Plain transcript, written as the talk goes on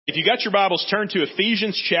If you got your Bibles, turn to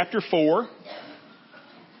Ephesians chapter 4.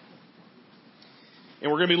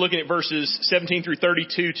 And we're going to be looking at verses 17 through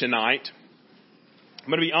 32 tonight. I'm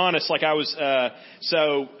going to be honest,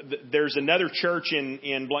 there's another church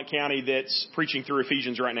in Blount County that's preaching through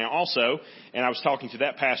Ephesians right now also. And I was talking to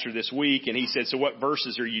that pastor this week, and he said, so what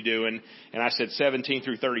verses are you doing? And I said 17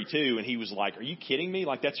 through 32. And he was like, are you kidding me?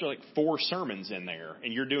 Like, that's like 4 sermons in there,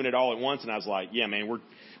 and you're doing it all at once. And I was like, yeah, man,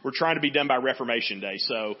 we're trying to be done by Reformation Day.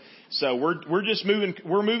 So we're just moving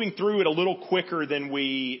through it a little quicker than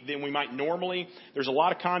we might normally. There's a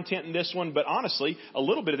lot of content in this one, but honestly, a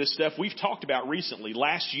little bit of this stuff we've talked about recently.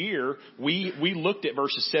 Last year, we looked at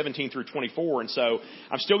verses 17 through 24, and so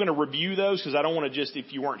I'm still going to review those because I don't want to just,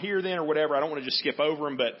 if you weren't here then or whatever, I don't want to just skip over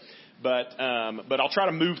them, but I'll try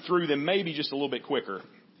to move through them maybe just a little bit quicker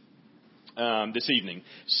this evening.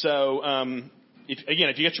 So if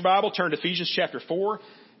you get your Bible, turn to Ephesians chapter 4.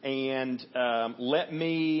 And let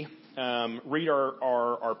me read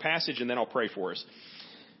our passage, and then I'll pray for us.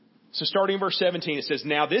 So starting in verse 17, it says,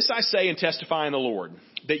 Now this I say and testify in the Lord,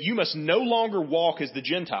 that you must no longer walk as the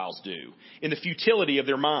Gentiles do, in the futility of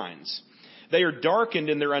their minds. They are darkened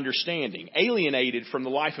in their understanding, alienated from the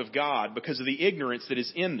life of God because of the ignorance that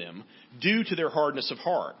is in them, due to their hardness of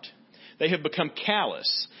heart. They have become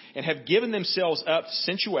callous and have given themselves up to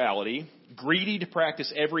sensuality, greedy to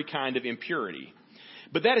practice every kind of impurity.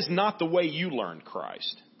 But that is not the way you learned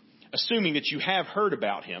Christ, assuming that you have heard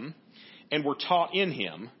about him and were taught in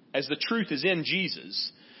him, as the truth is in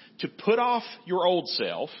Jesus, to put off your old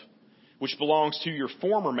self, which belongs to your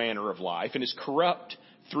former manner of life and is corrupt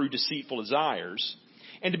through deceitful desires,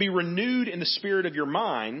 and to be renewed in the spirit of your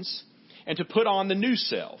minds, and to put on the new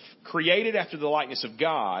self, created after the likeness of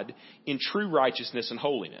God in true righteousness and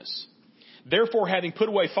holiness. Therefore, having put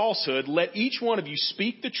away falsehood, let each one of you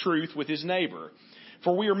speak the truth with his neighbor,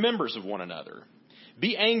 for we are members of one another.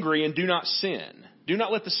 Be angry and do not sin. Do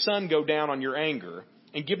not let the sun go down on your anger,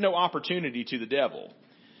 and give no opportunity to the devil.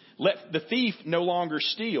 Let the thief no longer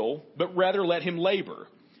steal, but rather let him labor,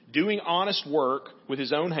 doing honest work with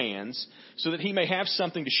his own hands, so that he may have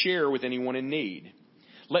something to share with anyone in need.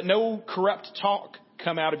 Let no corrupt talk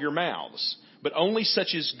come out of your mouths, but only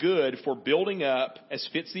such as good for building up as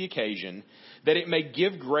fits the occasion, that it may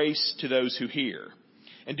give grace to those who hear.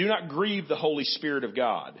 And do not grieve the Holy Spirit of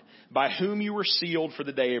God, by whom you were sealed for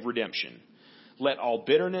the day of redemption. Let all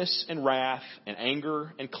bitterness and wrath and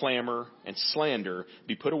anger and clamor and slander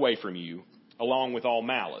be put away from you, along with all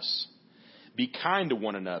malice. Be kind to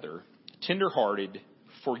one another, tender-hearted,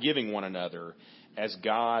 forgiving one another, as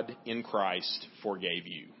God in Christ forgave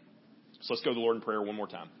you. So let's go to the Lord in prayer one more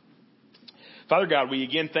time. Father God, we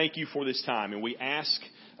again thank you for this time, and we ask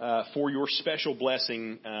for your special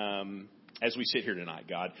blessing as we sit here tonight,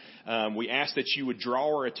 God. We ask that you would draw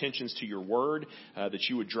our attentions to your word, that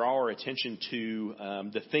you would draw our attention to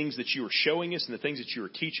the things that you are showing us and the things that you are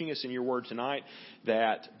teaching us in your word tonight,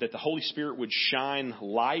 that the Holy Spirit would shine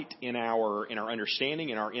light in our understanding,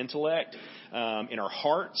 in our intellect, in our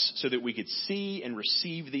hearts, so that we could see and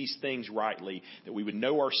receive these things rightly, that we would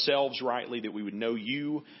know ourselves rightly, that we would know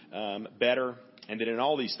you better, and that in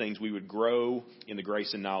all these things we would grow in the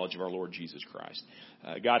grace and knowledge of our Lord Jesus Christ.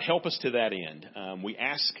 God, help us to that end. We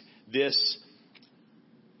ask this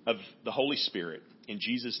of the Holy Spirit in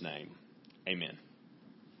Jesus' name. Amen.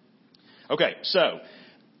 Okay, so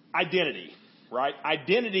identity, right?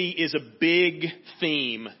 Identity is a big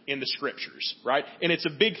theme in the Scriptures, right? And it's a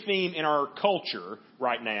big theme in our culture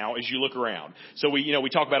right now as you look around. So we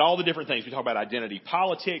talk about all the different things. We talk about identity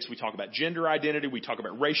politics. We talk about gender identity. We talk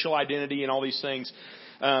about racial identity and all these things.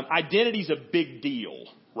 Identity is a big deal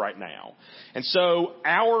right now. And so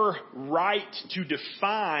our right to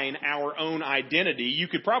define our own identity, you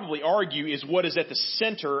could probably argue, is what is at the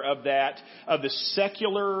center of the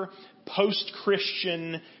secular,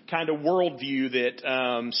 post-Christian kind of worldview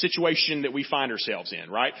that situation that we find ourselves in,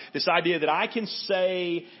 right? This idea that I can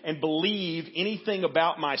say and believe anything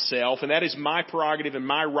about myself, and that is my prerogative and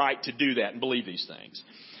my right to do that and believe these things.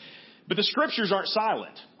 But the Scriptures aren't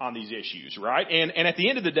silent on these issues, right? And at the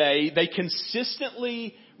end of the day, they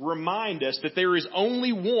consistently remind us that there is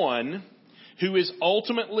only one who is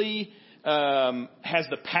ultimately has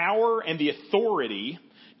the power and the authority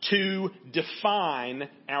to define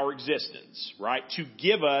our existence, right? To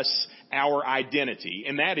give us our identity,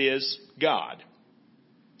 and that is God.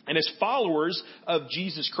 And as followers of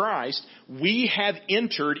Jesus Christ, we have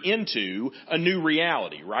entered into a new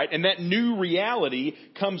reality, right? And that new reality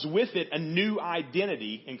comes with it a new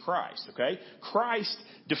identity in Christ, okay? Christ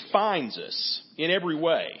defines us in every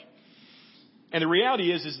way. And the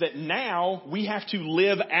reality is that now we have to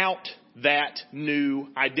live out that new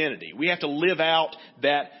identity. We have to live out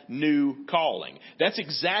that new calling. That's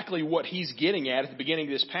exactly what he's getting at the beginning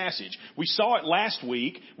of this passage. We saw it last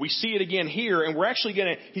week. We see it again here, and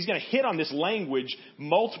he's going to hit on this language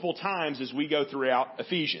multiple times as we go throughout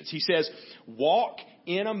Ephesians. He says, walk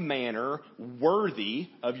in a manner worthy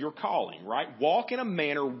of your calling, right? Walk in a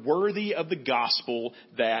manner worthy of the gospel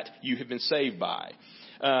that you have been saved by.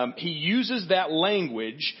 He uses that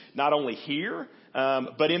language not only here,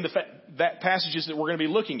 but in that passages that we're going to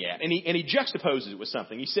be looking at. And he juxtaposes it with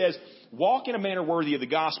something. He says, walk in a manner worthy of the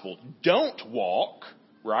gospel. Don't walk,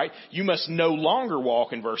 right? You must no longer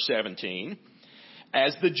walk, in verse 17,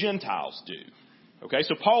 as the Gentiles do. Okay,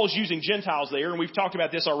 so Paul is using Gentiles there, and we've talked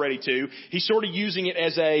about this already too. He's sort of using it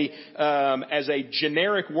as a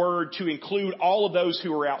generic word to include all of those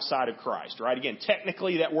who are outside of Christ, right? Again,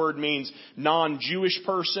 technically that word means non-Jewish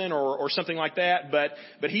person or something like that,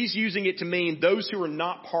 but he's using it to mean those who are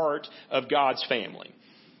not part of God's family.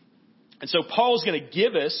 And so Paul's going to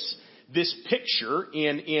give us this picture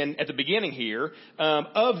at the beginning here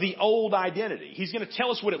of the old identity. He's going to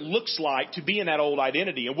tell us what it looks like to be in that old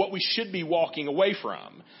identity and what we should be walking away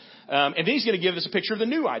from. And then he's going to give us a picture of the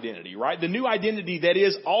new identity, right? The new identity that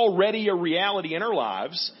is already a reality in our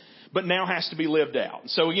lives, but now has to be lived out.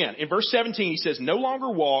 So again, in verse 17, he says, no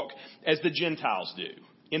longer walk as the Gentiles do,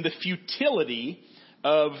 in the futility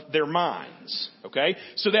of their minds. Okay?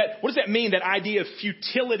 So what does that mean? That idea of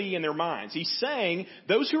futility in their minds. He's saying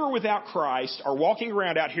those who are without Christ are walking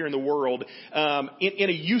around out here in the world, in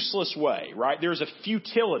a useless way, right? There's a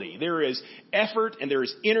futility. There is effort and there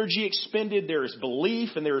is energy expended. There is belief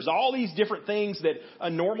and there is all these different things that a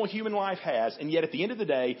normal human life has. And yet at the end of the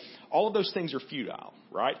day, all of those things are futile,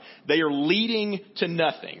 right? They are leading to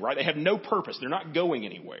nothing, right? They have no purpose. They're not going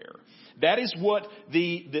anywhere. That is what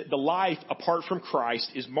the life apart from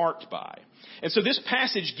Christ is marked by. And so this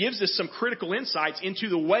passage gives us some critical insights into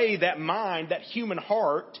the way that mind, that human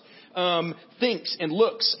heart, thinks and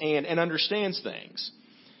looks and understands things.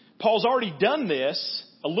 Paul's already done this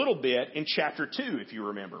a little bit in chapter 2, if you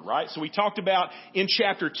remember, right? So we talked about in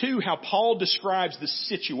chapter 2 how Paul describes the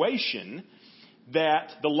situation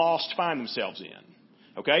that the lost find themselves in.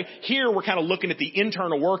 Okay? Here we're kind of looking at the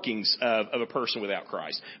internal workings of a person without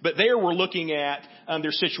Christ. But there we're looking at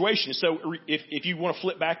their situation. So if you want to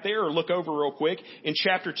flip back there or look over real quick, in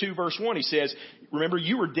chapter 2 verse 1 he says, remember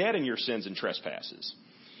you were dead in your sins and trespasses,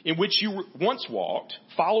 in which you once walked,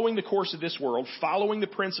 following the course of this world, following the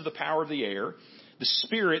prince of the power of the air, the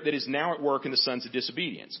spirit that is now at work in the sons of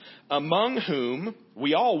disobedience, among whom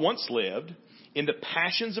we all once lived in the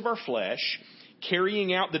passions of our flesh,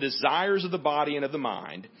 carrying out the desires of the body and of the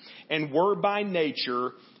mind, and were by nature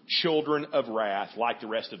children of wrath like the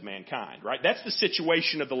rest of mankind, right? That's the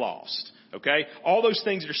situation of the lost, okay? All those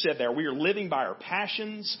things that are said there. We are living by our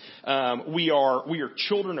passions. We are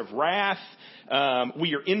children of wrath.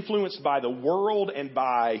 We are influenced by the world and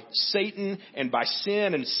by Satan and by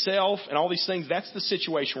sin and self and all these things. That's the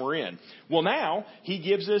situation we're in. Well, now he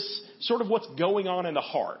gives us sort of what's going on in the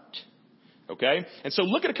heart. Okay? And so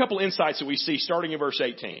look at a couple insights that we see starting in verse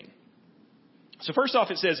 18. So first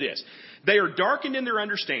off, it says this. They are darkened in their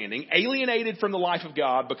understanding, alienated from the life of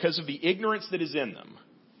God because of the ignorance that is in them,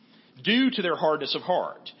 due to their hardness of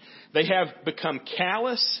heart. They have become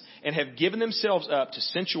callous and have given themselves up to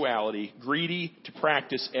sensuality, greedy to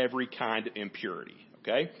practice every kind of impurity.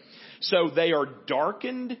 Okay? So they are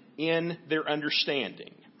darkened in their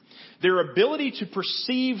understanding. Their ability to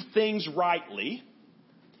perceive things rightly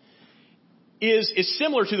is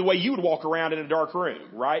similar to the way you would walk around in a dark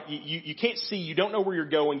room, right? You can't see, you don't know where you're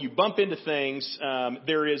going, you bump into things,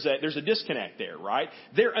 there's a disconnect there, right?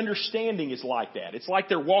 Their understanding is like that. It's like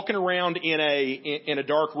they're walking around in a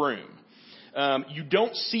dark room. You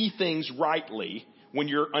don't see things rightly when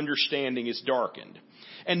your understanding is darkened.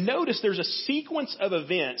 And notice there's a sequence of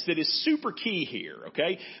events that is super key here,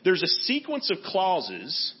 okay? There's a sequence of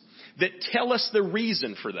clauses that tell us the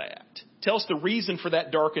reason for that. Tell us the reason for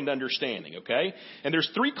that darkened understanding, okay? And there's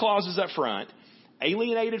 3 clauses up front.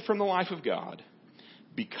 Alienated from the life of God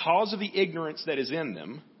because of the ignorance that is in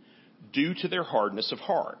them due to their hardness of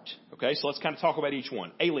heart. Okay, so let's kind of talk about each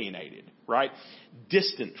one. Alienated, right?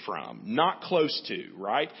 Distant from, not close to,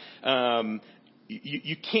 right?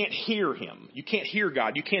 You can't hear Him. You can't hear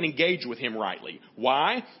God. You can't engage with Him rightly.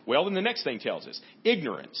 Why? Well, then the next thing tells us.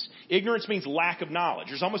 Ignorance. Ignorance means lack of knowledge.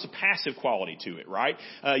 There's almost a passive quality to it, right?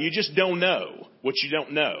 You just don't know what you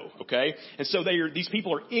don't know, okay? And so these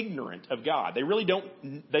people are ignorant of God. They really don't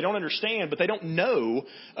understand, but they don't know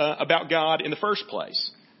about God in the first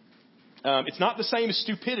place. It's not the same as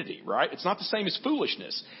stupidity, right? It's not the same as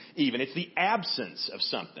foolishness, even. It's the absence of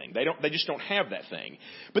something. They just don't have that thing.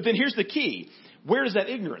 But then here's the key. Where does that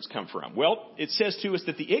ignorance come from? Well, it says to us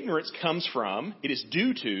that the ignorance comes from, it is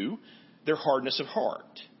due to their hardness of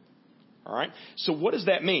heart. All right? So what does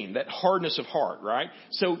that mean? That hardness of heart, right?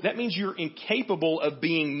 So that means you're incapable of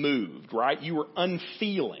being moved, right? You are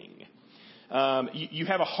unfeeling. You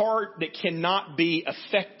have a heart that cannot be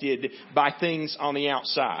affected by things on the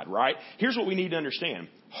outside, right? Here's what we need to understand.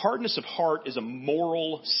 Hardness of heart is a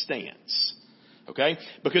moral stance. Okay?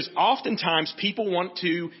 Because oftentimes people want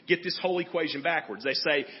to get this whole equation backwards. They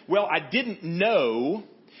say, well, I didn't know,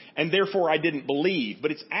 and therefore I didn't believe.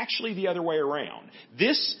 But it's actually the other way around.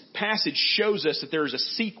 This passage shows us that there's a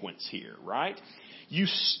sequence here, right? You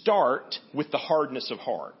start with the hardness of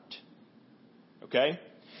heart. Okay?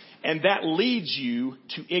 And that leads you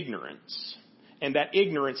to ignorance. And that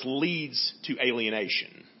ignorance leads to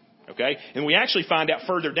alienation. Okay? And we actually find out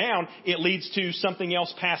further down, it leads to something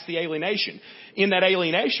else past the alienation. In that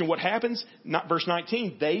alienation, what happens? Verse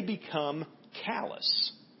 19, they become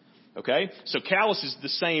callous. Okay? So callous is the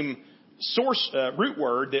same root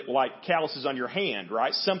word that like calluses on your hand,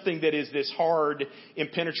 right? Something that is this hard,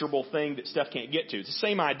 impenetrable thing that stuff can't get to. It's the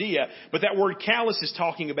same idea, but that word callous is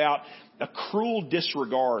talking about a cruel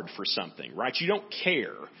disregard for something, right? You don't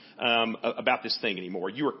care about this thing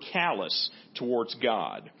anymore. You are callous towards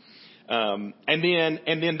God. And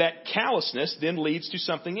then that callousness then leads to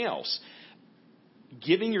something else.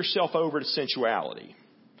 Giving yourself over to sensuality.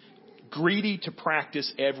 Greedy to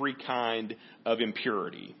practice every kind of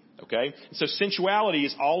impurity. Okay? So sensuality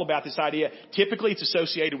is all about this idea. Typically it's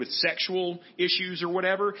associated with sexual issues or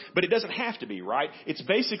whatever, but it doesn't have to be, right? It's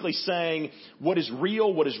basically saying what is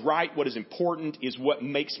real, what is right, what is important is what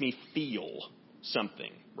makes me feel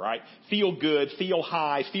something, right? Feel good, feel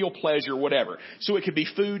high, feel pleasure, whatever. So it could be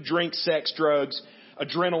food, drink, sex, drugs,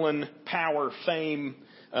 adrenaline, power, fame,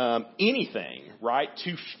 anything, right?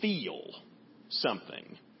 To feel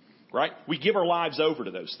something, right? We give our lives over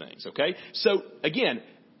to those things, okay? So again,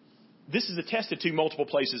 this is attested to multiple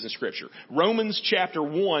places in Scripture. Romans chapter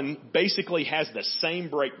 1 basically has the same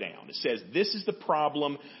breakdown. It says this is the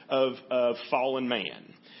problem of fallen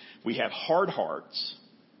man. We have hard hearts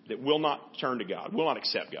that will not turn to God, will not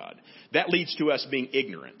accept God. That leads to us being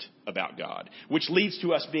ignorant about God, which leads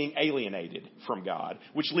to us being alienated from God,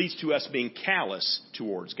 which leads to us being callous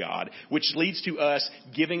towards God, which leads to us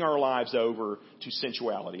giving our lives over to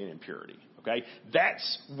sensuality and impurity. Okay?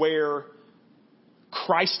 That's where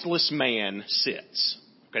Christless man sits.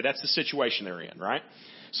 Okay, that's the situation they're in, right?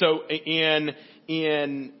 So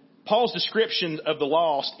in Paul's description of the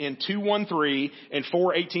lost in 2:1-3 and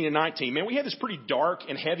 4:18 and 19, man, we have this pretty dark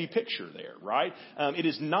and heavy picture there, right? It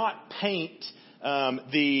does not paint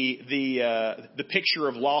the picture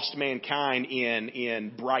of lost mankind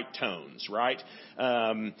in bright tones, right?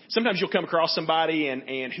 Sometimes you'll come across somebody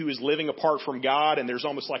and who is living apart from God, and there's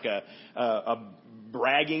almost like a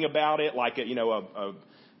bragging about it, like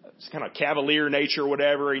it's kind of cavalier nature or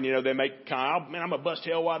whatever, and they make kind of, man, I'm gonna bust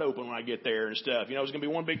hell wide open when I get there and stuff. It's gonna be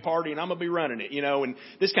one big party and I'm gonna be running it, and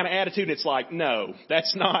this kind of attitude. It's like, no,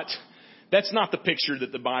 that's not the picture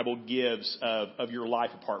that the Bible gives of your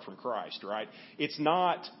life apart from Christ, right? It's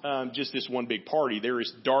not just this one big party. There is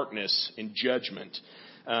darkness and judgment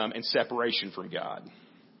and separation from God.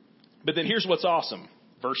 But then here's what's awesome.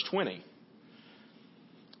 Verse 20.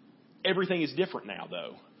 Everything is different now,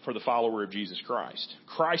 though, for the follower of Jesus Christ.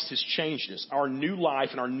 Christ has changed us. Our new life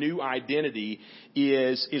and our new identity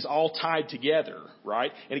is all tied together,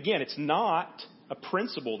 right? And again, it's not a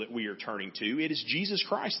principle that we are turning to. It is Jesus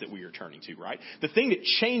Christ that we are turning to, right? The thing that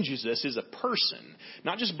changes us is a person,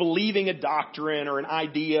 not just believing a doctrine or an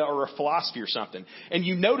idea or a philosophy or something. And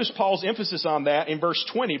you notice Paul's emphasis on that in verse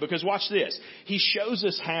 20, because watch this. He shows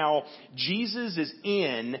us how Jesus is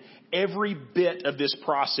in every bit of this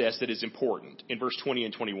process that is important in verse 20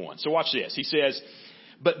 and 21. So watch this. He says,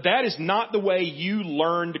 but that is not the way you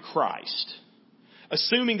learned Christ,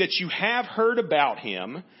 assuming that you have heard about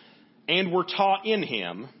him and were taught in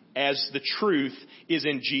him as the truth is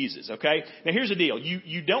in Jesus, okay? Now here's the deal.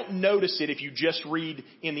 You don't notice it if you just read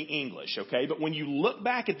in the English, okay? But when you look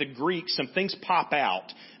back at the Greek, some things pop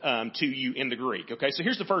out to you in the Greek, okay? So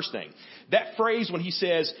here's the first thing. That phrase when he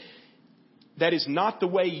says, that is not the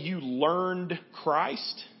way you learned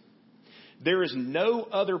Christ, there is no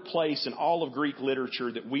other place in all of Greek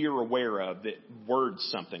literature that we are aware of that words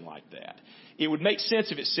something like that. It would make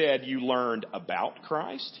sense if it said you learned about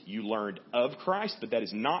Christ, you learned of Christ, but that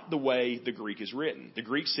is not the way the Greek is written. The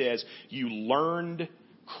Greek says you learned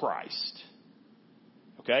Christ.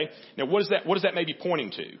 Okay? Now, what is that maybe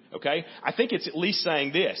pointing to? Okay? I think it's at least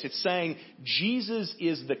saying this. It's saying Jesus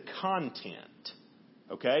is the content.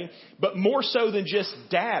 Okay? But more so than just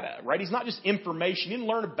data, right? He's not just information. You didn't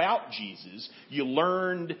learn about Jesus. You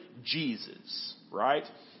learned Jesus, right?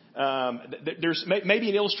 There's maybe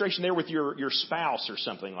an illustration there with your spouse or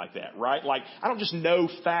something like that, right? Like, I don't just know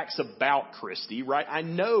facts about Christy, right? I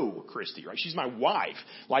know Christy, right? She's my wife.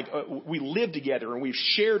 Like, we live together and we've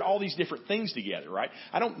shared all these different things together, right?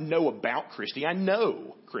 I don't know about Christy. I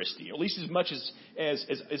know Christy, at least as much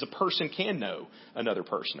as a person can know another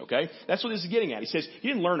person, okay? That's what this is getting at. He says, you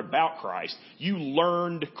didn't learn about Christ. You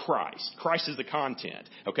learned Christ. Christ is the content,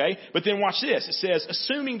 okay? But then watch this. It says,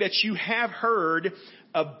 assuming that you have heard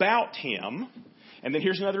about him. And then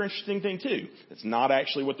here's another interesting thing too. That's not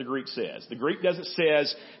actually what the Greek says. The Greek doesn't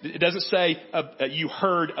say you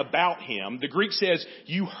heard about him. The Greek says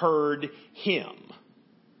you heard him.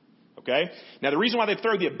 Okay? Now the reason why they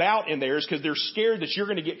throw the about in there is because they're scared that you're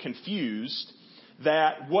going to get confused,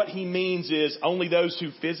 that what he means is only those who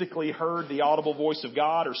physically heard the audible voice of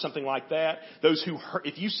God or something like that. Those who heard,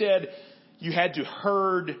 if you said you had to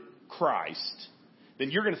heard Christ, then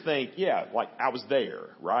you're going to think, yeah, like I was there,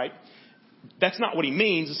 right? That's not what he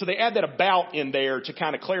means. And so they add that about in there to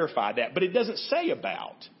kind of clarify that. But it doesn't say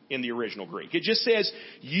about in the original Greek. It just says,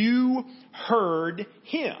 you heard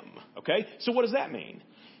him. Okay? So what does that mean?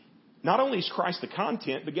 Not only is Christ the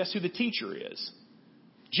content, but guess who the teacher is?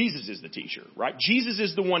 Jesus is the teacher, right? Jesus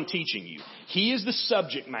is the one teaching you. He is the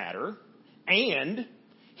subject matter, and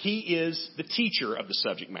he is the teacher of the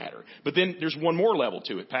subject matter. But then there's one more level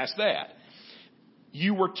to it past that.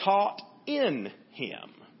 You were taught in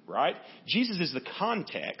him, right? Jesus is the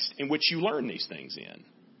context in which you learn these things in.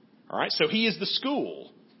 All right? So he is the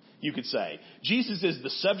school, you could say. Jesus is the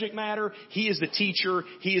subject matter. He is the teacher.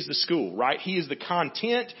 He is the school, right? He is the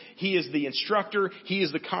content. He is the instructor. He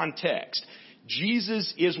is the context.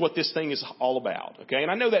 Jesus is what this thing is all about, okay?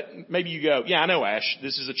 And I know that maybe you go, yeah, I know, Ash,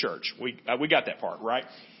 this is a church. We got that part, right?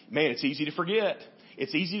 Man, it's easy to forget.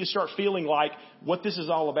 It's easy to start feeling like what this is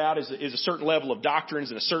all about is a certain level of doctrines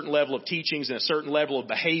and a certain level of teachings and a certain level of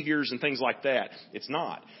behaviors and things like that. It's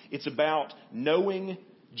not. It's about knowing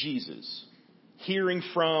Jesus, hearing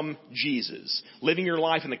from Jesus, living your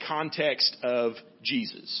life in the context of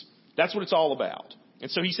Jesus. That's what it's all about. And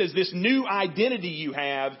so he says this new identity you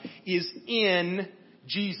have is in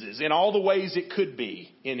Jesus in all the ways it could be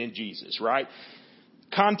in Jesus, right?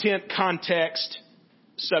 Content, context,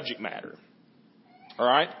 subject matter. All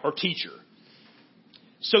right? Or teacher.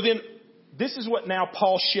 So then this is what now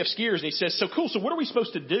Paul shifts gears and he says, so cool, so what are we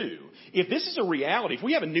supposed to do? If this is a reality, if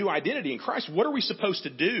we have a new identity in Christ, what are we supposed to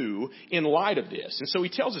do in light of this? And so he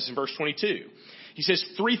tells us in verse 22. He says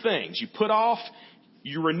 3 things. You put off,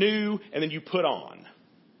 you renew, and then you put on.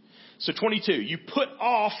 So 22, you put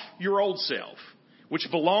off your old self, which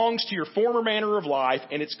belongs to your former manner of life,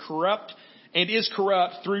 and it's corrupt and is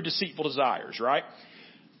corrupt through deceitful desires, right?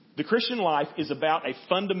 The Christian life is about a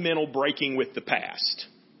fundamental breaking with the past.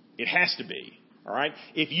 It has to be. All right.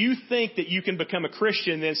 If you think that you can become a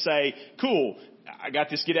Christian and then say, cool, I got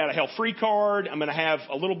this get out of hell free card. I'm going to have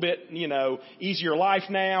a little bit, easier life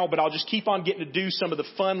now, but I'll just keep on getting to do some of the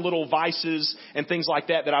fun little vices and things like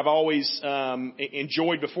that I've always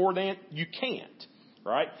enjoyed before then. You can't.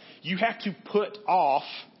 Right. You have to put off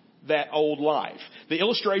that old life. The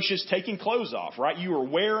illustration is taking clothes off, right? You are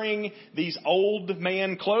wearing these old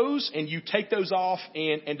man clothes and you take those off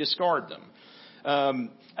and discard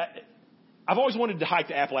them. I've always wanted to hike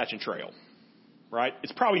the Appalachian Trail, right?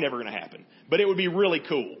 It's probably never going to happen, but it would be really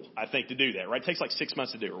cool, I think, to do that, right? It takes like 6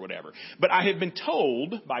 months to do or whatever. But I have been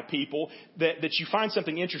told by people that you find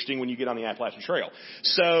something interesting when you get on the Appalachian Trail.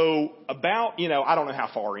 So about, I don't know how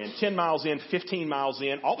far in, 10 miles in, 15 miles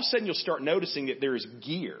in, all of a sudden you'll start noticing that there is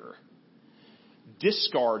gear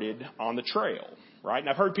discarded on the trail, right? And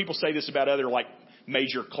I've heard people say this about other like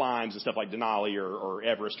major climbs and stuff like Denali or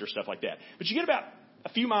Everest or stuff like that. But you get about a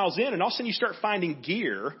few miles in and all of a sudden you start finding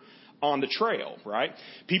gear on the trail, right?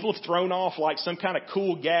 People have thrown off like some kind of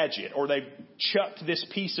cool gadget or they've chucked this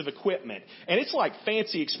piece of equipment and it's like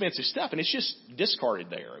fancy, expensive stuff and it's just discarded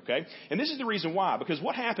there, okay? And this is the reason why, because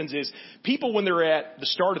what happens is people when they're at the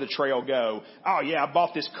start of the trail go, oh yeah, I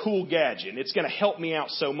bought this cool gadget and it's going to help me out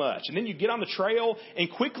so much. And then you get on the trail and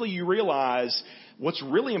quickly you realize what's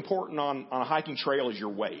really important on a hiking trail is your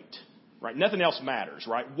weight. Right? Nothing else matters,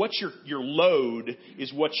 right? What's your load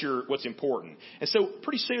is what's important. And so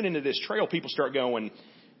pretty soon into this trail, people start going,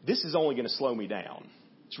 this is only going to slow me down.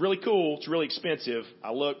 It's really cool. It's really expensive.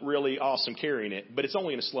 I look really awesome carrying it, but it's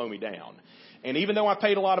only going to slow me down. And even though I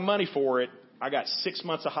paid a lot of money for it, I got 6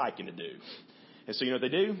 months of hiking to do. And so you know what they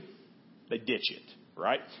do? They ditch it,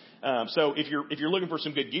 right? So if you're looking for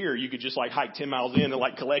some good gear, you could just like hike 10 miles in and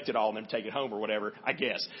like collect it all and then take it home or whatever, I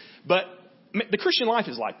guess. But the Christian life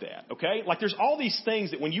is like that, okay? Like there's all these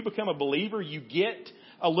things that when you become a believer, you get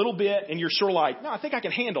a little bit and you're sort of like, no, I think I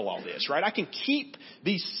can handle all this, right? I can keep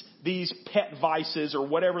these pet vices or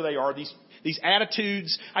whatever they are, these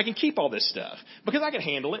attitudes. I can keep all this stuff because I can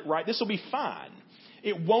handle it, right? This will be fine.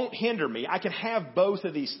 It won't hinder me. I can have both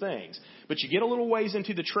of these things. But you get a little ways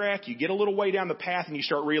into the trek, you get a little way down the path, and you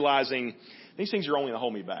start realizing these things are only going to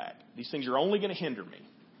hold me back. These things are only going to hinder me.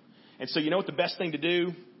 And so you know what the best thing to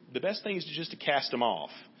do? The best thing is just to cast them off.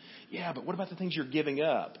 Yeah, but what about the things you're giving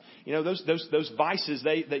up? You know, those vices,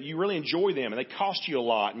 that you really enjoy them and they cost you a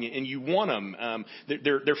lot and you want them.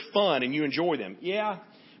 They're fun and you enjoy them. Yeah,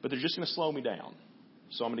 but they're just going to slow me down.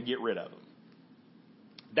 So I'm going to get rid of them.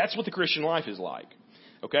 That's what the Christian life is like.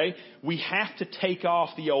 Okay? We have to take off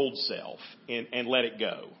the old self and let it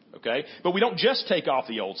go. Okay? But we don't just take off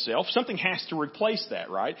the old self. Something has to replace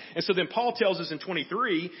that, right? And so then Paul tells us in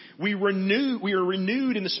 23, we are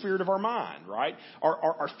renewed in the spirit of our mind, right?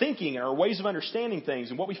 Our thinking and our ways of understanding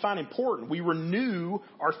things and what we find important. We renew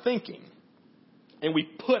our thinking. And we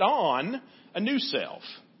put on a new self.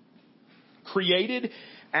 Created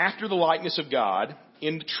after the likeness of God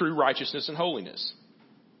in true righteousness and holiness.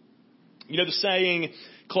 You know the saying,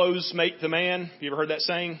 clothes make the man? You ever heard that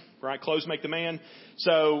saying? Right? Clothes make the man.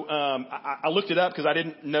 So I looked it up because I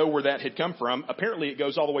didn't know where that had come from. Apparently it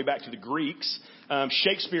goes all the way back to the Greeks.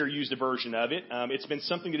 Shakespeare used a version of it. It's been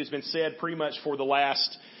something that has been said pretty much for the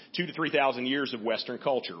last 2,000 to 3,000 years of Western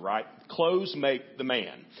culture, right? Clothes make the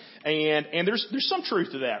man. And there's some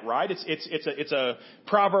truth to that, right? It's a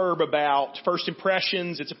proverb about first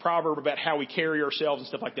impressions. It's a proverb about how we carry ourselves and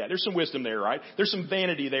stuff like that. There's some wisdom there, right? There's some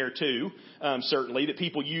vanity there too, certainly, that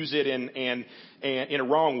people use it in a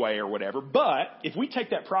wrong way or whatever. But if we take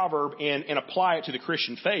that proverb and apply it to the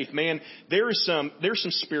Christian faith, man, there's some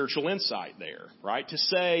spiritual insight there, right? To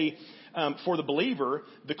say, for the believer,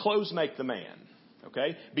 the clothes make the man.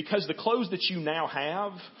 Okay? Because the clothes that you now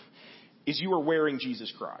have is you are wearing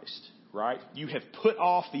Jesus Christ, right? You have put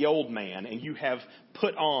off the old man and you have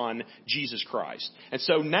put on Jesus Christ. And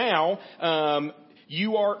so now,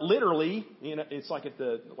 you are literally, you know, it's like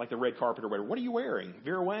the red carpet or whatever. What are you wearing?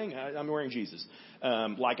 Vera Wang? I'm wearing Jesus.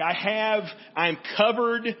 I'm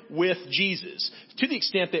covered with Jesus to the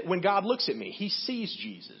extent that when God looks at me, He sees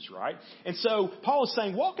Jesus, right? And so Paul is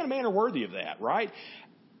saying, walk in a manner worthy of that, right?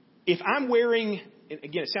 If I'm wearing,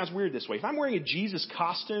 again, it sounds weird this way. If I'm wearing a Jesus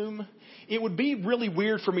costume, it would be really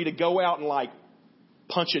weird for me to go out and like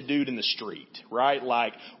punch a dude in the street, right?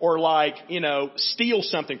 Or steal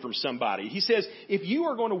something from somebody. He says, if you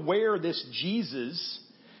are going to wear this Jesus,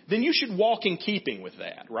 then you should walk in keeping with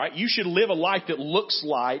that, right? You should live a life that looks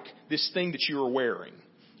like this thing that you are wearing.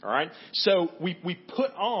 All right. So we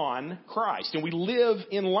put on Christ and we live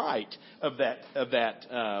in light of that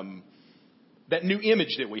new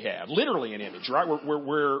image that we have, literally an image, right?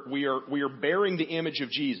 We are bearing the image of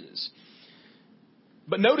Jesus.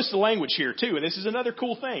 But notice the language here too, and this is another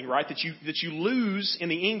cool thing, right? That you lose in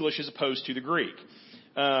the English as opposed to the Greek.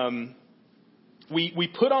 We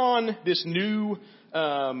put on this new.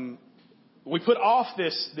 We put off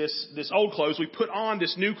this old clothes. We put on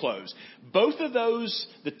this new clothes. Both of those,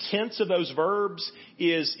 the tense of those verbs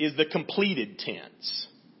is the completed tense.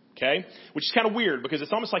 Okay? Which is kind of weird because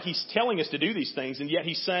it's almost like he's telling us to do these things and yet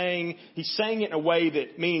he's saying it in a way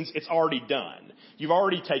that means it's already done. You've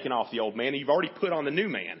already taken off the old man and you've already put on the new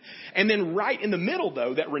man. And then right in the middle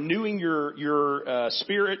though, that renewing your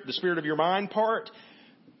spirit, the spirit of your mind part,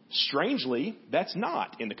 strangely, that's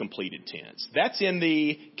not in the completed tense. That's in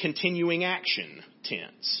the continuing action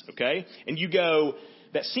tense. Okay? And you go,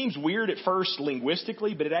 that seems weird at first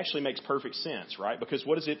linguistically, but it actually makes perfect sense, right? Because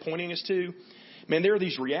what is it pointing us to? Man, there are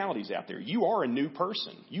these realities out there. You are a new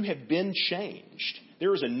person. You have been changed.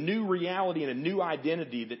 There is a new reality and a new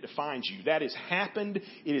identity that defines you. That has happened.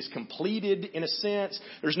 It is completed in a sense.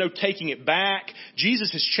 There's no taking it back.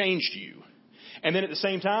 Jesus has changed you. And then at the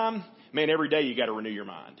same time, man, every day you got to renew your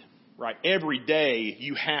mind. Right? Every day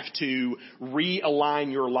you have to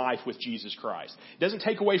realign your life with Jesus Christ. It doesn't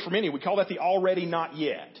take away from any. We call that the already not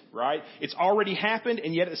yet. Right? It's already happened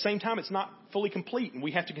and yet at the same time it's not fully complete and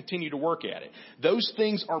we have to continue to work at it. Those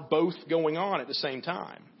things are both going on at the same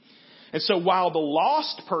time. And so while the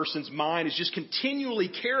lost person's mind is just continually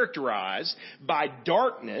characterized by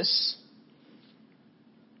darkness,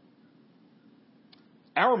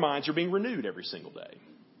 our minds are being renewed every single day.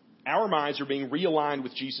 Our minds are being realigned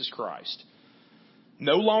with Jesus Christ.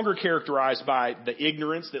 No longer characterized by the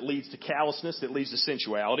ignorance that leads to callousness, that leads to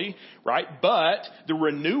sensuality, right? But the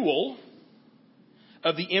renewal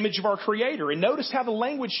of the image of our Creator. And notice how the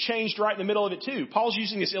language changed right in the middle of it too. Paul's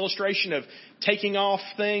using this illustration of taking off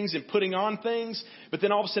things and putting on things. But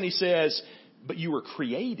then all of a sudden he says, but you were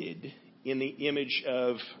created in the image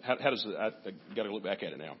of, how does it, I got to look back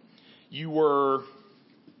at it now. You were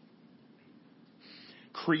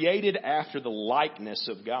created after the likeness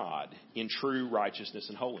of God in true righteousness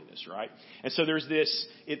and holiness, right? And so there's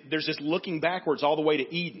this looking backwards all the way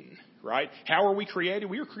to Eden, right? How are we created?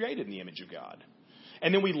 We were created in the image of God.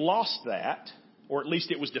 And then we lost that, or at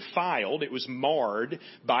least it was defiled, it was marred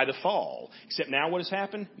by the fall. Except now what has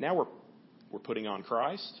happened? Now we're putting on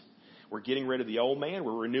Christ. We're getting rid of the old man.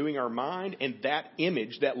 We're renewing our mind. And that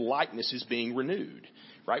image, that likeness is being renewed,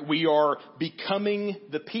 right? We are becoming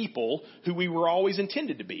the people who we were always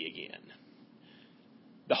intended to be again.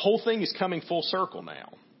 The whole thing is coming full circle now.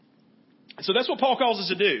 So that's what Paul calls us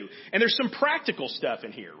to do. And there's some practical stuff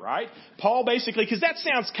in here, right? Paul basically, because that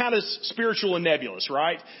sounds kind of spiritual and nebulous,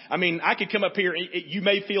 right? I mean, I could come up here, you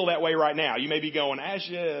may feel that way right now. You may be going, as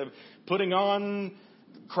you putting on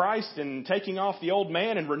Christ and taking off the old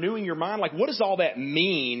man and renewing your mind. Like, what does all that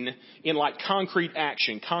mean in like concrete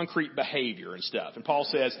action, concrete behavior and stuff? And Paul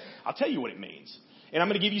says, I'll tell you what it means. And I'm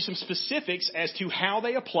going to give you some specifics as to how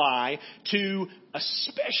they apply to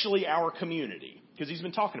especially our community. Because he's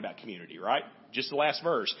been talking about community, right? Just the last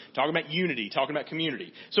verse. Talking about unity, talking about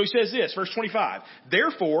community. So he says this, verse 25.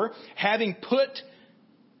 Therefore, having put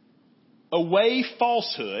away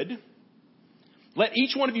falsehood, let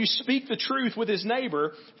each one of you speak the truth with his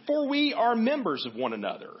neighbor, for we are members of one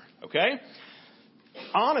another. Okay?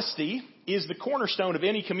 Honesty is the cornerstone of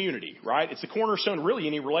any community, right? It's the cornerstone of really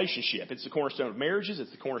any relationship. It's the cornerstone of marriages.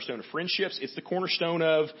 It's the cornerstone of friendships. It's the cornerstone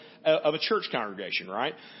of a church congregation,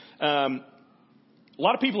 right? A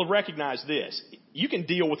lot of people have recognized this. You can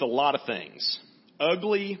deal with a lot of things.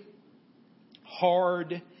 Ugly,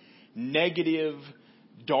 hard, negative,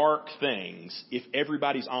 dark things if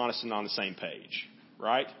everybody's honest and on the same page,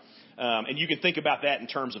 right? And you can think about that in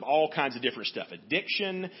terms of all kinds of different stuff.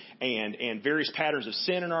 Addiction and various patterns of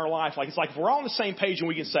sin in our life. Like, it's like if we're all on the same page and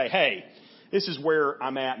we can say, hey, this is where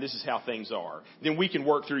I'm at and this is how things are, then we can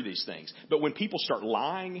work through these things. But when people start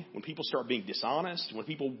lying, when people start being dishonest, when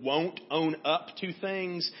people won't own up to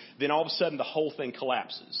things, then all of a sudden the whole thing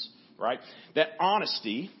collapses, right? That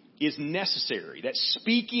honesty is necessary. That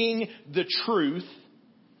speaking the truth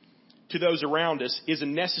to those around us is a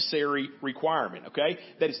necessary requirement, okay?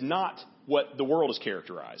 That is not what the world is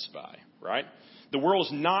characterized by, right? The world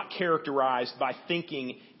is not characterized by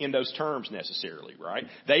thinking in those terms necessarily, right?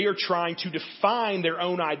 They are trying to define their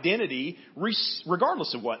own identity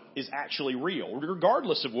regardless of what is actually real,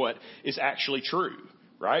 regardless of what is actually true,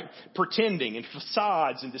 right? Pretending and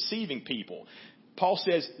facades and deceiving people. Paul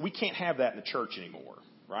says we can't have that in the church anymore,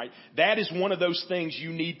 right? That is one of those things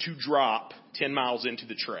you need to drop 10 miles into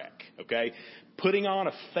the trek, okay? Putting on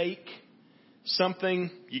a fake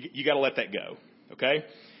something, you got to let that go, okay?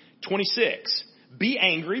 26. Be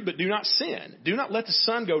angry, but do not sin. Do not let the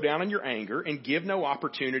sun go down in your anger and give no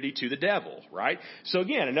opportunity to the devil, right? So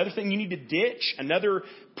again, another thing you need to ditch, another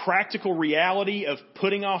practical reality of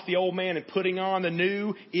putting off the old man and putting on the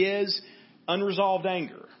new is unresolved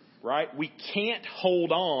anger, right? We can't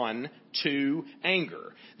hold on to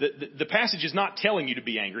anger. The passage is not telling you to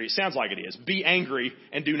be angry. It sounds like it is. Be angry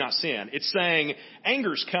and do not sin. It's saying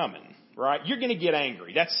anger's coming. Right? You're going to get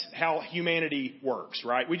angry. That's how humanity works,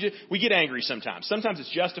 right? We get angry sometimes. Sometimes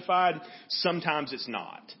it's justified. Sometimes it's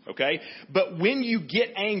not. Okay? But when you get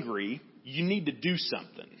angry, you need to do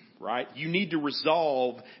something, right? You need to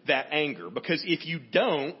resolve that anger. Because if you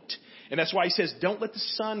don't, and that's why he says, don't let the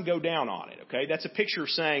sun go down on it. Okay? That's a picture of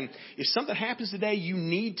saying, if something happens today, you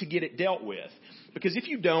need to get it dealt with. Because if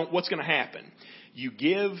you don't, what's going to happen? You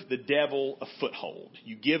give the devil a foothold.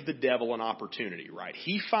 You give the devil an opportunity, right?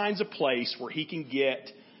 He finds a place where he can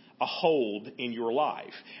get a hold in your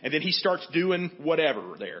life. And then he starts doing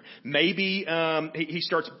whatever there. Maybe he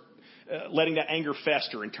starts letting that anger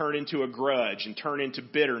fester and turn into a grudge and turn into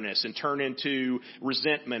bitterness and turn into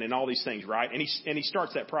resentment and all these things, right? And he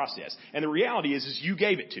starts that process. And the reality is you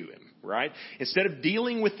gave it to him, right? Instead of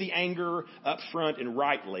dealing with the anger up front and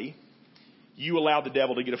rightly, you allow the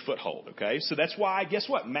devil to get a foothold, okay? So that's why, guess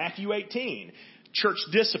what? Matthew 18, church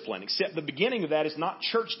discipline, except the beginning of that is not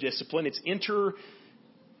church discipline, it's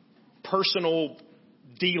interpersonal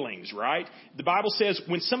dealings, right? The Bible says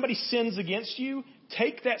when somebody sins against you,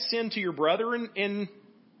 take that sin to your brother and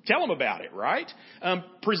Tell them about it, right?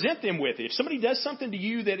 Present them with it. If somebody does something to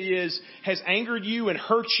you that has angered you and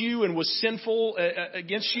hurt you and was sinful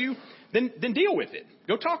against you, then deal with it.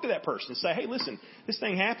 Go talk to that person and say, hey, listen, this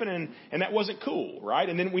thing happened and that wasn't cool, right?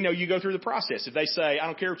 And then we know you go through the process. If they say, I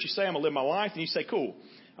don't care what you say, I'm going to live my life, and you say, cool,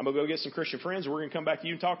 I'm going to go get some Christian friends and we're going to come back to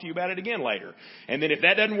you and talk to you about it again later. And then if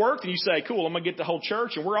that doesn't work, then you say, cool, I'm going to get the whole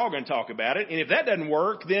church and we're all going to talk about it. And if that doesn't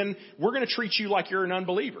work, then we're going to treat you like you're an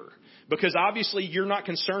unbeliever. Because obviously you're not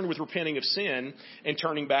concerned with repenting of sin and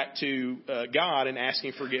turning back to God and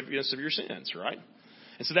asking forgiveness of your sins, right?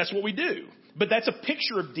 And so that's what we do. But that's a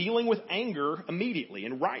picture of dealing with anger immediately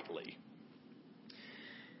and rightly.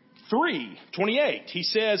 3:28, he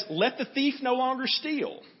says, let the thief no longer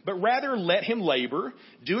steal, but rather let him labor,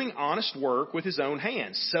 doing honest work with his own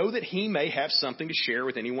hands, so that he may have something to share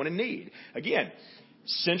with anyone in need. Again,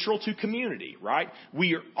 central to community, right?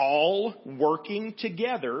 We are all working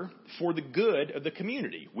together for the good of the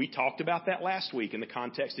community. We talked about that last week in the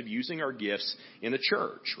context of using our gifts in the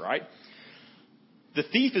church, right? The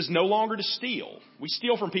thief is no longer to steal. We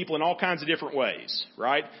steal from people in all kinds of different ways,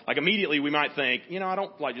 right? Like immediately we might think, I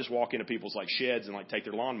don't like just walk into people's like sheds and like take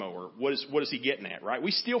their lawnmower. What is he getting at, right?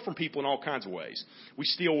 We steal from people in all kinds of ways. We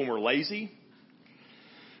steal when we're lazy.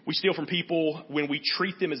 We steal from people when we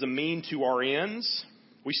treat them as a mean to our ends.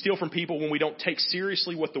 We steal from people when we don't take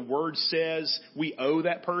seriously what the word says we owe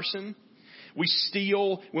that person. We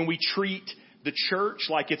steal when we treat the church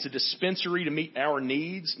like it's a dispensary to meet our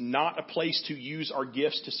needs, not a place to use our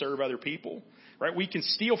gifts to serve other people, right? We can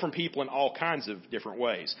steal from people in all kinds of different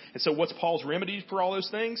ways. And so what's Paul's remedy for all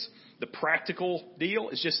those things? The practical deal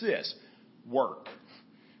is just this: work,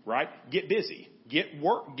 right? Get busy. Get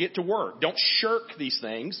to work. Don't shirk these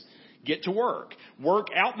things. Get to work. Work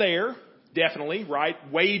out there. Definitely, right?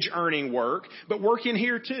 Wage earning work, but work in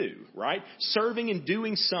here too, right? Serving and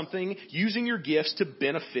doing something, using your gifts to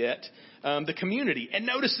benefit the community. And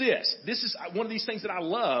notice this. This is one of these things that I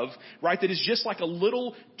love, right? That is just like a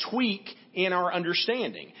little tweak in our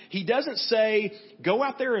understanding. He doesn't say, go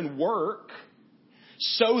out there and work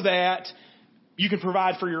so that you can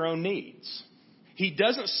provide for your own needs. He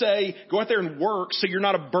doesn't say, go out there and work so you're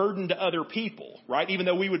not a burden to other people, right? Even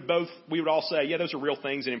though we would all say, yeah, those are real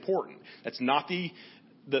things and important. That's not the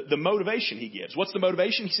motivation he gives. What's the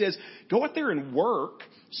motivation? He says, go out there and work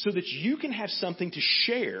so that you can have something to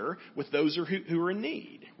share with those who are in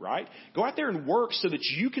need, right? Go out there and work so that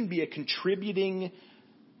you can be a contributing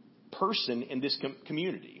person in this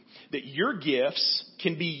community. That your gifts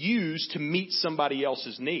can be used to meet somebody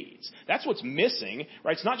else's needs. That's what's missing,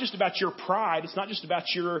 right? It's not just about your pride. It's not just about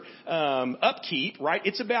your upkeep, right?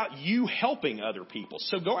 It's about you helping other people.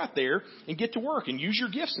 So go out there and get to work and use your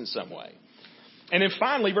gifts in some way. And then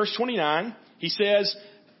finally, verse 29, he says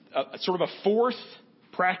sort of a fourth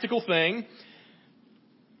practical thing.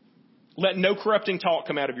 Let no corrupting talk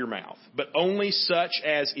come out of your mouth, but only such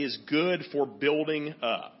as is good for building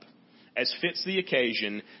up, as fits the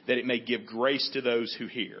occasion, that it may give grace to those who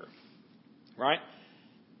hear. Right?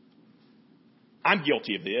 I'm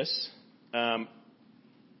guilty of this.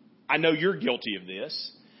 I know you're guilty of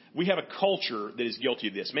this. We have a culture that is guilty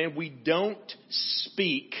of this. Man, we don't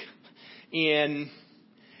speak in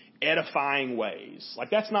edifying ways. Like,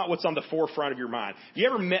 that's not what's on the forefront of your mind. You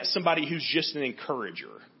ever met somebody who's just an encourager?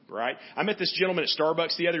 Right? I met this gentleman at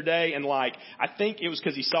Starbucks the other day, and I think it was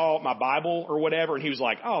because he saw my Bible or whatever, and he was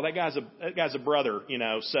like, oh, that guy's a brother,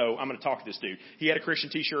 so I'm going to talk to this dude. He had a Christian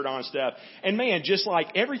t-shirt on and stuff. And man, just like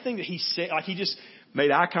everything that he said, like he just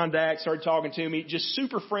made eye contact, started talking to me, just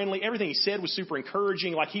super friendly. Everything he said was super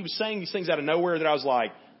encouraging. Like he was saying these things out of nowhere that I was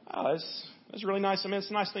like, oh, that's really nice. I mean, it's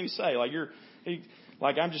a nice thing to say.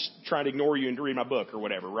 Like I'm just trying to ignore you and to read my book or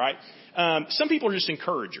whatever, right? Some people are just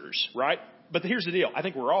encouragers, right? But here's the deal. I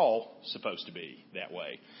think we're all supposed to be that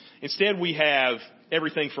way. Instead, we have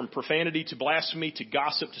everything from profanity to blasphemy to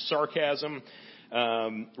gossip to sarcasm.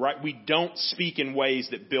 Right? We don't speak in ways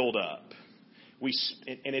that build up.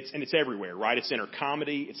 It's everywhere, right? It's in our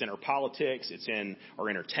comedy, it's in our politics, it's in our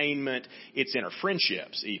entertainment, it's in our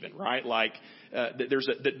friendships even, right? Like,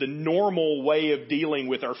 the normal way of dealing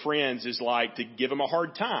with our friends is like to give them a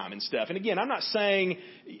hard time and stuff. And again, I'm not saying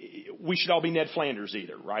we should all be Ned Flanders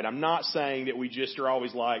either, right? I'm not saying that we just are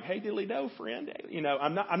always like, hey, diddly-do, friend.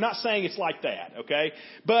 I'm not saying it's like that, okay?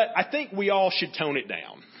 But I think we all should tone it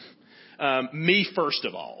down. Me first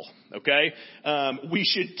of all, okay? We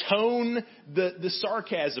should tone the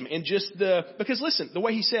sarcasm and because listen, the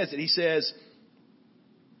way he says it, he says,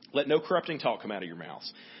 let no corrupting talk come out of your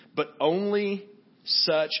mouths, but only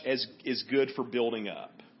such as is good for building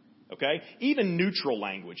up. Okay? Even neutral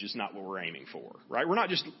language is not what we're aiming for, right? We're not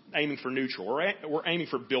just aiming for neutral. We're aiming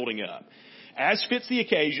for building up. as fits the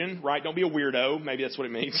occasion, right? Don't be a weirdo. Maybe that's what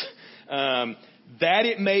it means. That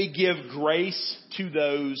it may give grace to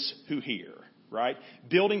those who hear, right?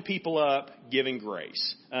 Building people up, giving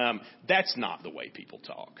grace. That's not the way people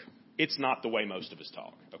talk. It's not the way most of us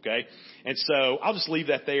talk, okay? And so I'll just leave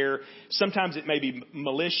that there. Sometimes it may be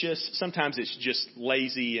malicious. Sometimes it's just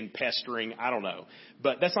lazy and pestering. I don't know.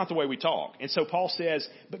 But that's not the way we talk. And so Paul says,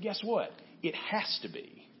 but guess what? It has to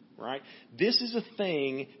be, right? This is a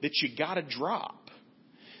thing that you got to drop.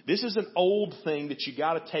 This is an old thing that you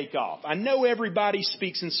got to take off. I know everybody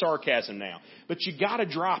speaks in sarcasm now, but you got to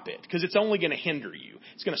drop it because it's only going to hinder you.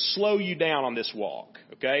 It's going to slow you down on this walk,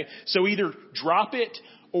 okay? So either drop it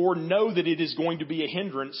or know that it is going to be a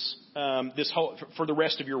hindrance for the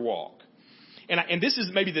rest of your walk. And this is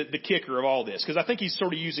maybe the kicker of all this, because I think he's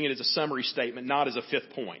sort of using it as a summary statement, not as a fifth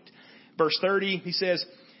point. Verse 30, he says,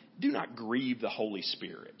 do not grieve the Holy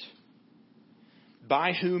Spirit,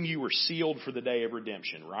 by whom you were sealed for the day of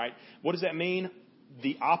redemption, right? What does that mean?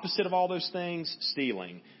 The opposite of all those things,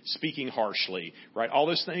 stealing, speaking harshly, right? All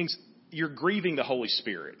those things, you're grieving the Holy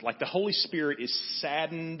Spirit. Like the Holy Spirit is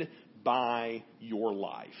saddened by your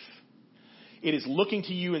life. It is looking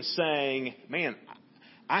to you and saying, man,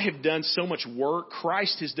 I have done so much work.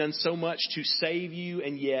 Christ has done so much to save you,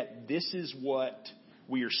 and yet this is what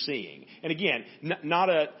we are seeing. And again,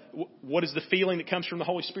 what is the feeling that comes from the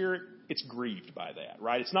Holy Spirit? It's grieved by that,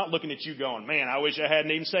 right? It's not looking at you going, man, I wish I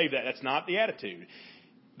hadn't even saved that. That's not the attitude.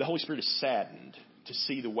 The Holy Spirit is saddened to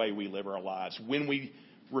see the way we live our lives when we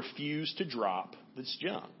refuse to drop this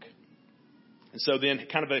junk. And so then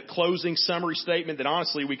kind of a closing summary statement that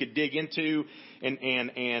honestly we could dig into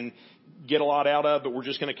and get a lot out of, but we're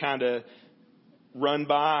just going to kind of run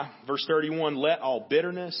by. Verse 31, let all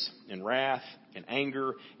bitterness and wrath and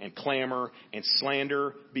anger and clamor and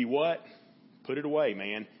slander be what? Put it away,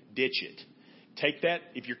 man. Ditch it. Take that.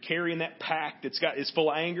 If you're carrying that pack is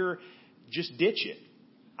full of anger, just ditch it.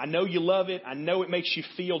 I know you love it. I know it makes you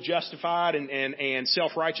feel justified and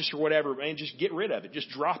self-righteous or whatever, and just get rid of it. Just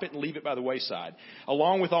drop it and leave it by the wayside,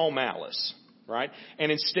 along with all malice, right?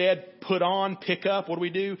 And instead, pick up, what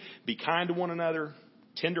do? Be kind to one another,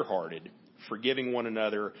 tenderhearted, forgiving one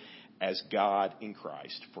another as God in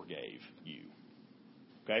Christ forgave you.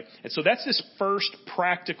 Okay? And so that's this first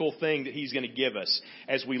practical thing that he's going to give us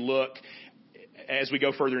as we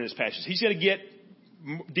go further in this passage. He's going to get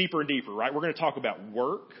deeper and deeper, right? We're going to talk about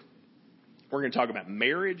work. We're going to talk about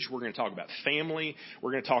marriage. We're going to talk about family.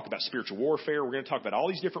 We're going to talk about spiritual warfare. We're going to talk about all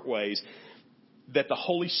these different ways that the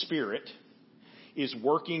Holy Spirit is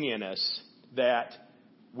working in us that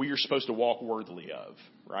we are supposed to walk worthily of,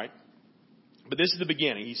 right? But this is the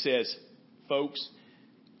beginning. He says, folks,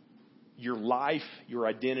 your life, your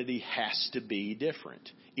identity has to be different.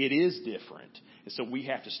 It is different. And so we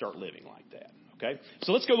have to start living like that. Okay?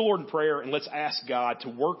 So let's go to the Lord in prayer and let's ask God to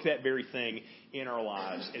work that very thing in our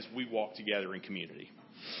lives as we walk together in community.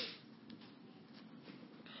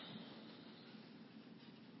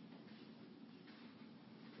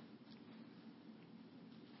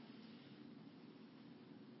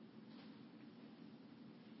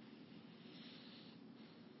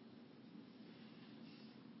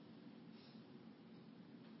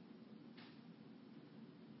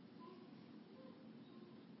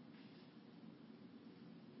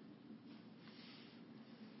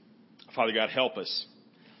 Father God, help us.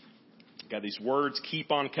 God, these words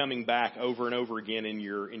keep on coming back over and over again in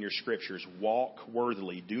your scriptures. Walk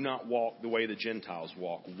worthily. Do not walk the way the Gentiles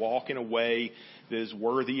walk. Walk in a way that is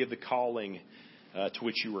worthy of the calling to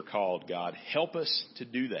which you were called, God. Help us to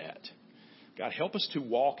do that. God, help us to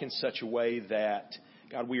walk in such a way that,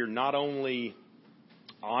 God, we are not only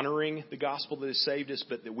honoring the gospel that has saved us,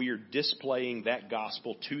 but that we are displaying that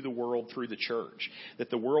gospel to the world through the church.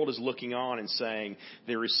 That the world is looking on and saying,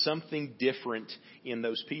 there is something different in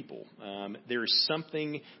those people. There is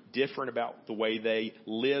something different about the way they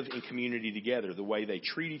live in community together, the way they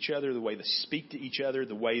treat each other, the way they speak to each other,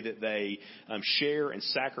 the way that they share and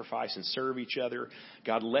sacrifice and serve each other.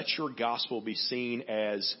 God, let your gospel be seen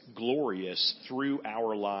as glorious through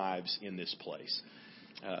our lives in this place.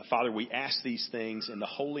 Father, we ask these things in the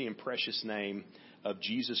holy and precious name of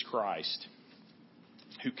Jesus Christ,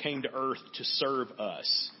 who came to earth to serve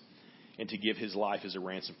us and to give his life as a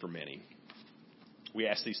ransom for many. We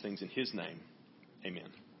ask these things in his name. Amen.